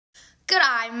Good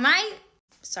eye, mate.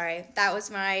 Sorry, that was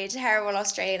my terrible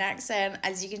Australian accent.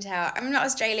 As you can tell, I'm not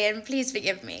Australian, please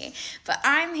forgive me. But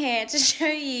I'm here to show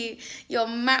you your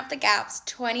Map the Gaps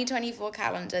 2024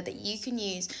 calendar that you can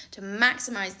use to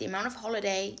maximize the amount of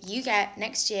holiday you get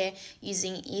next year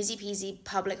using easy peasy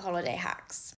public holiday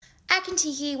hacks. At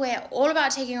Contiki, we're all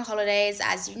about taking our holidays.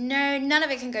 As you know, none of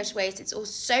it can go to waste. It's all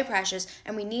so precious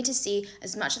and we need to see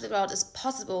as much of the world as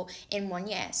possible in 1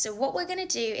 year. So what we're going to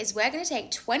do is we're going to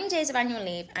take 20 days of annual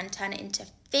leave and turn it into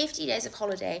 50 days of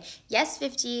holiday. Yes,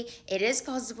 50, it is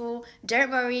possible.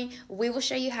 Don't worry, we will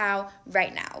show you how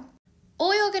right now.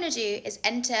 All you're going to do is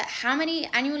enter how many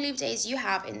annual leave days you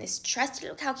have in this trusty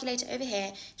little calculator over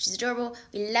here. She's adorable,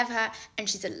 we love her, and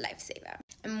she's a lifesaver.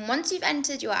 And once you've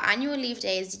entered your annual leave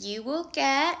days, you will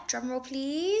get, drumroll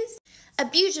please, a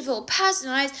beautiful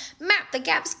personalised Map the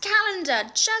Gaps calendar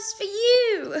just for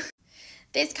you.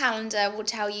 This calendar will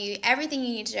tell you everything you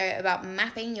need to know about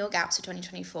mapping your gaps for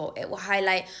 2024. It will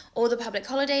highlight all the public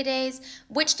holiday days,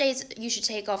 which days you should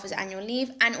take off as annual leave,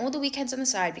 and all the weekends on the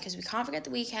side, because we can't forget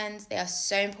the weekends. They are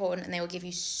so important and they will give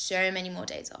you so many more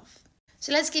days off.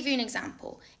 So let's give you an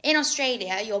example. In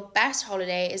Australia, your best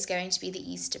holiday is going to be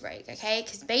the Easter break, okay?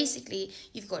 Because basically,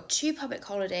 you've got 2 public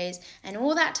holidays, and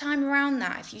all that time around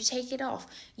that, if you take it off,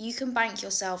 you can bank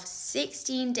yourself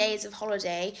 16 days of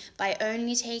holiday by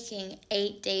only taking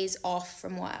 8 days off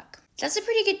from work. That's a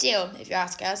pretty good deal, if you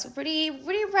ask us. We're pretty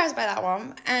impressed by that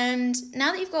one. And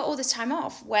now that you've got all this time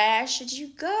off, where should you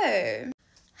go?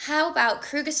 How about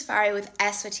Kruger Safari with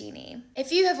Eswatini?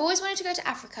 If you have always wanted to go to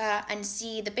Africa and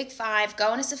see the Big Five, go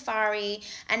on a safari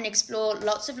and explore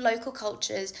lots of local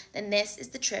cultures, then this is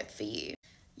the trip for you.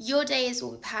 Your days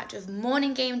will be packed with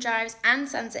morning game drives and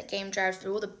sunset game drives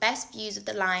for all the best views of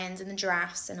the lions and the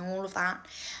giraffes and all of that.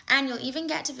 And you'll even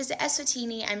get to visit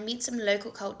Eswatini and meet some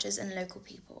local cultures and local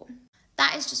people.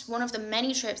 That is just one of the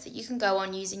many trips that you can go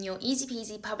on using your easy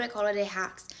peasy public holiday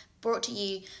hacks brought to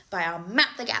you by our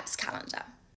Map the Gaps calendar.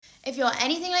 If you're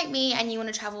anything like me and you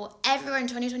want to travel everywhere in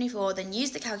 2024, then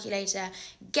use the calculator,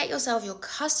 get yourself your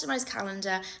customized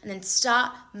calendar, and then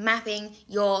start mapping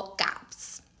your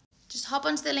gaps. Just hop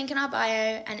onto the link in our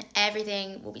bio and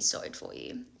everything will be sorted for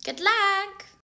you. Good luck!